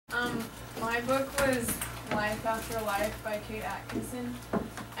My book was Life After Life by Kate Atkinson.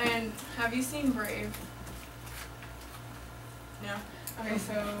 And have you seen Brave? No? Okay,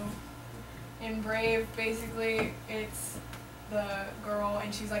 so in Brave, basically, it's the girl,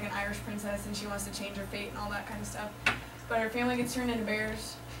 and she's like an Irish princess, and she wants to change her fate and all that kind of stuff. But her family gets turned into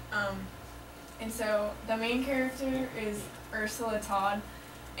bears. And so the main character is Ursula Todd,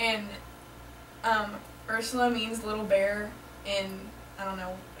 and Ursula means little bear in, I don't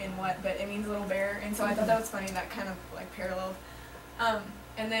know in what, but it means little bear, and so I thought that was funny, that kind of like parallel.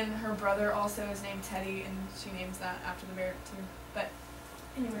 And then her brother also is named Teddy, and she names that after the bear too. But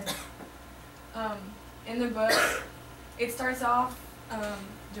anyway, in the book, it starts off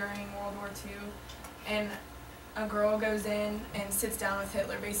during World War II, and a girl goes in and sits down with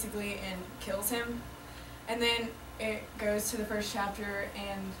Hitler basically and kills him. And then it goes to the first chapter,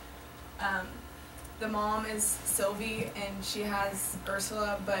 and the mom is Sylvie, and she has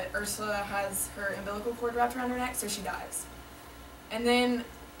Ursula, but Ursula has her umbilical cord wrapped around her neck, so she dies. And then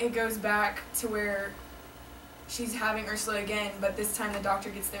it goes back to where she's having Ursula again, but this time the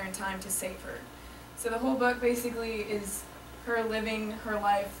doctor gets there in time to save her. So the whole book basically is her living her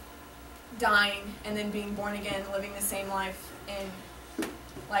life, dying, and then being born again, living the same life, and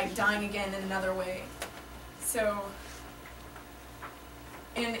like dying again in another way. So,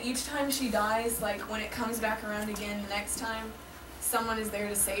 and each time she dies, like when it comes back around again the next time, someone is there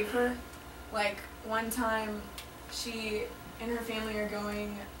to save her. Like one time, she and her family are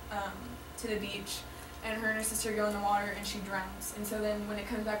going to the beach, and her and her sister go in the water, and she drowns. And so then when it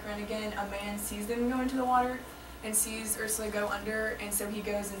comes back around again, a man sees them go into the water and sees Ursula go under, and so he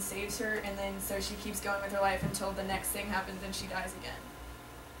goes and saves her, and then so she keeps going with her life until the next thing happens and she dies again.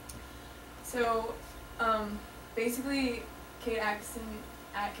 So basically Kate Atkinson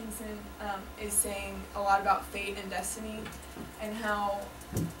is saying a lot about fate and destiny, and how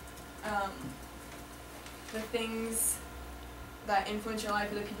the things that influence your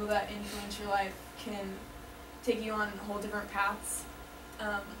life, or the people that influence your life, can take you on whole different paths.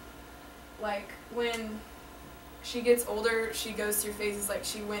 Like when she gets older, she goes through phases. Like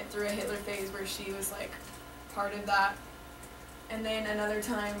she went through a Hitler phase where she was like part of that, and then another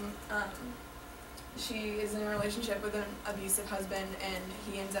time she is in a relationship with an abusive husband, and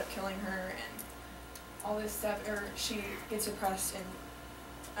he ends up killing her and all this stuff, or she gets depressed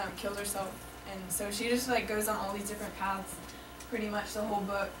and kills herself. And so she just like goes on all these different paths pretty much the whole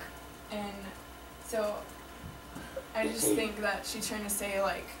book. And so I just think that she's trying to say,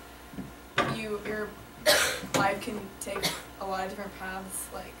 like, your life can take a lot of different paths.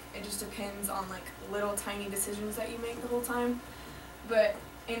 Like, it just depends on like little tiny decisions that you make the whole time. But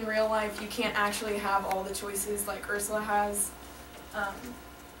in real life, you can't actually have all the choices like Ursula has.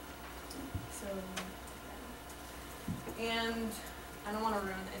 And I don't want to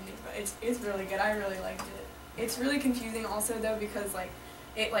ruin the ending, but it's really good. I really liked it. It's really confusing also though, because like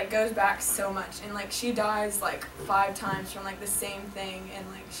it like goes back so much, and like she dies like 5 times from like the same thing, and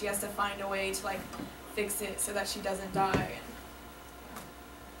like she has to find a way to like fix it so that she doesn't die. And